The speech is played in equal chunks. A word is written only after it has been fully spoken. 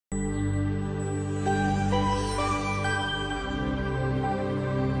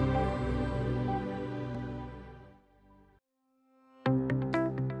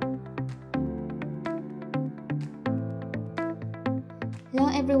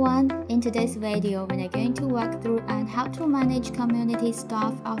Hello everyone, in today's video we are going to walk through on how to manage community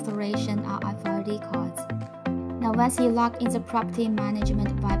staff authorization RFID cards. Now once you log in the property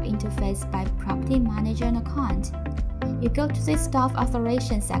management web interface by property manager account, you go to the staff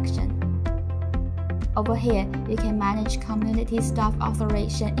authorization section. Over here, you can manage community staff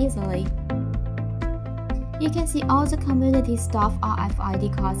authorization easily. You can see all the community staff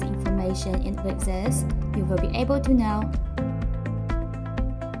RFID cards information, and with this, you will be able to know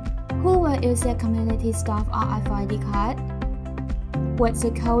who will use their community staff RFID card, what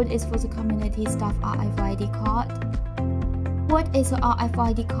the code is for the community staff RFID card, what is the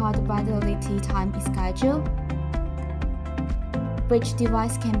RFID card validity time schedule, which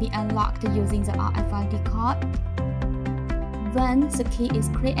device can be unlocked using the RFID card, when the key is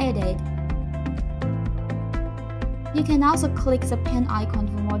created. You can also click the pen icon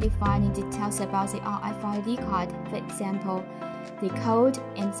for more defining details about the RFID card, for example, the code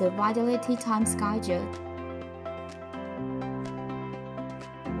and the validity time schedule.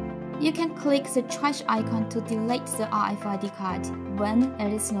 You can click the trash icon to delete the RFID card when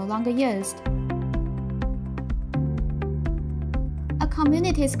it is no longer used. A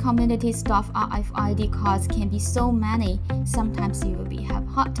community's community staff RFID cards can be so many. Sometimes you will have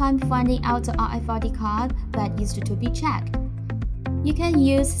hard time finding out the RFID card that used to be checked. You can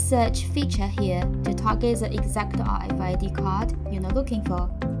use search feature here to target the exact RFID card you're looking for.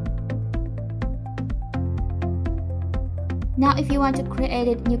 Now if you want to create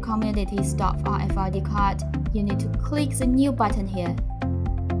a new community staff RFID card, you need to click the new button here.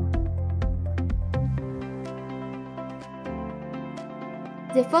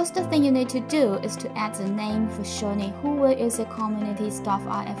 The first thing you need to do is to add the name for showing who will use the community staff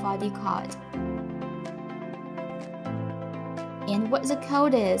RFID card, and what the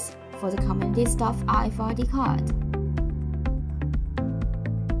code is for the community staff RFID card.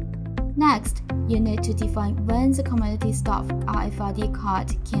 Next, you need to define when the community staff RFID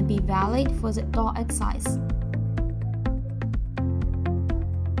card can be valid for the door access.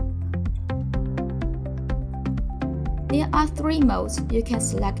 There are three modes. You can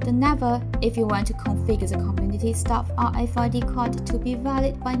select Never if you want to configure the community staff RFID card to be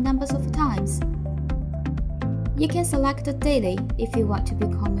valid by numbers of times. You can select Daily if you want to be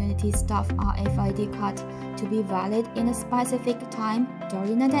community staff RFID card to be valid in a specific time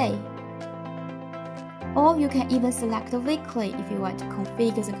during a day. Or you can even select Weekly if you want to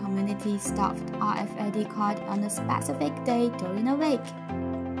configure the community staff RFID card on a specific day during a week.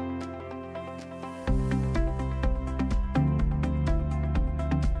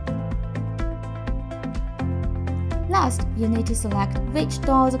 Last, you need to select which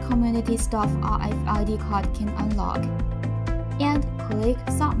door the community staff RFID card can unlock, and click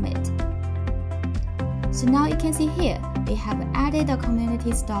Submit. So now you can see here, we have added a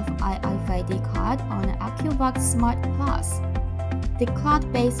community staff RFID card on the AccuBox Smart Plus, the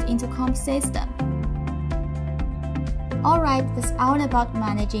cloud-based intercom system. Alright, that's all about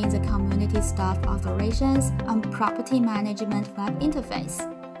managing the community staff authorizations on property management web interface.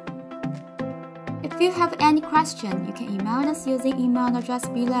 If you have any question, you can email us using email address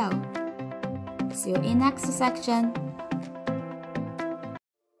below. See you in next section.